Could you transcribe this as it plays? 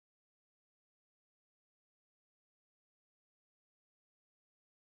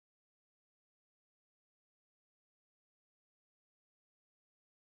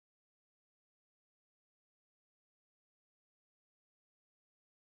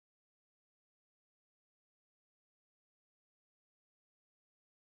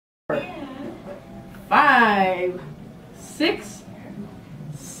5, 6,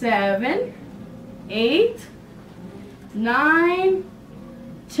 7, 8, 9,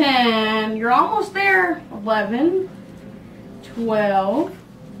 10. You're almost there. 11, 12,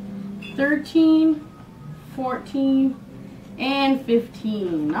 13, 14, and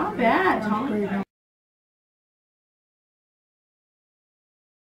 15. Not bad, Tommy.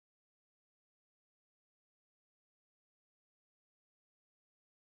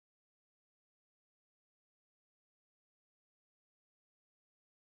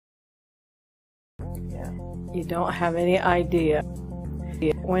 You don't have any idea.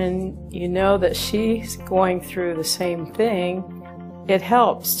 When you know that she's going through the same thing, it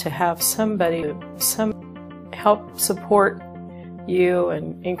helps to have somebody help support you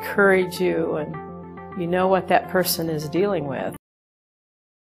and encourage you, and you know what that person is dealing with.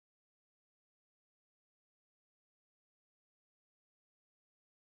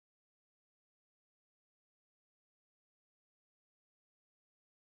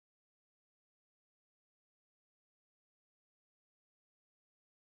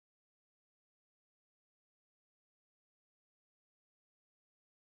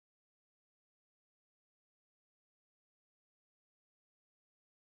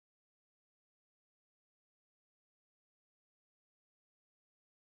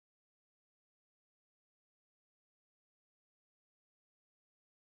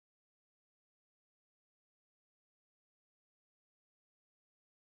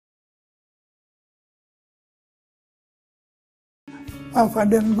 If I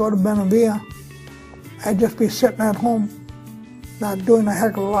didn't go to Benevilla, I'd just be sitting at home, not doing a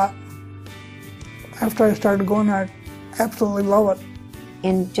heck of a lot. After I started going there, I absolutely love it.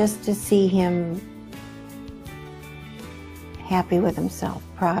 And just to see him happy with himself,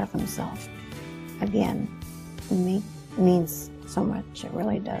 proud of himself, again, means so much. It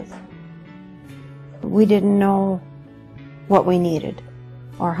really does. We didn't know what we needed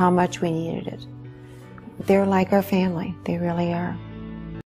or how much we needed it. They're like our family. They really are.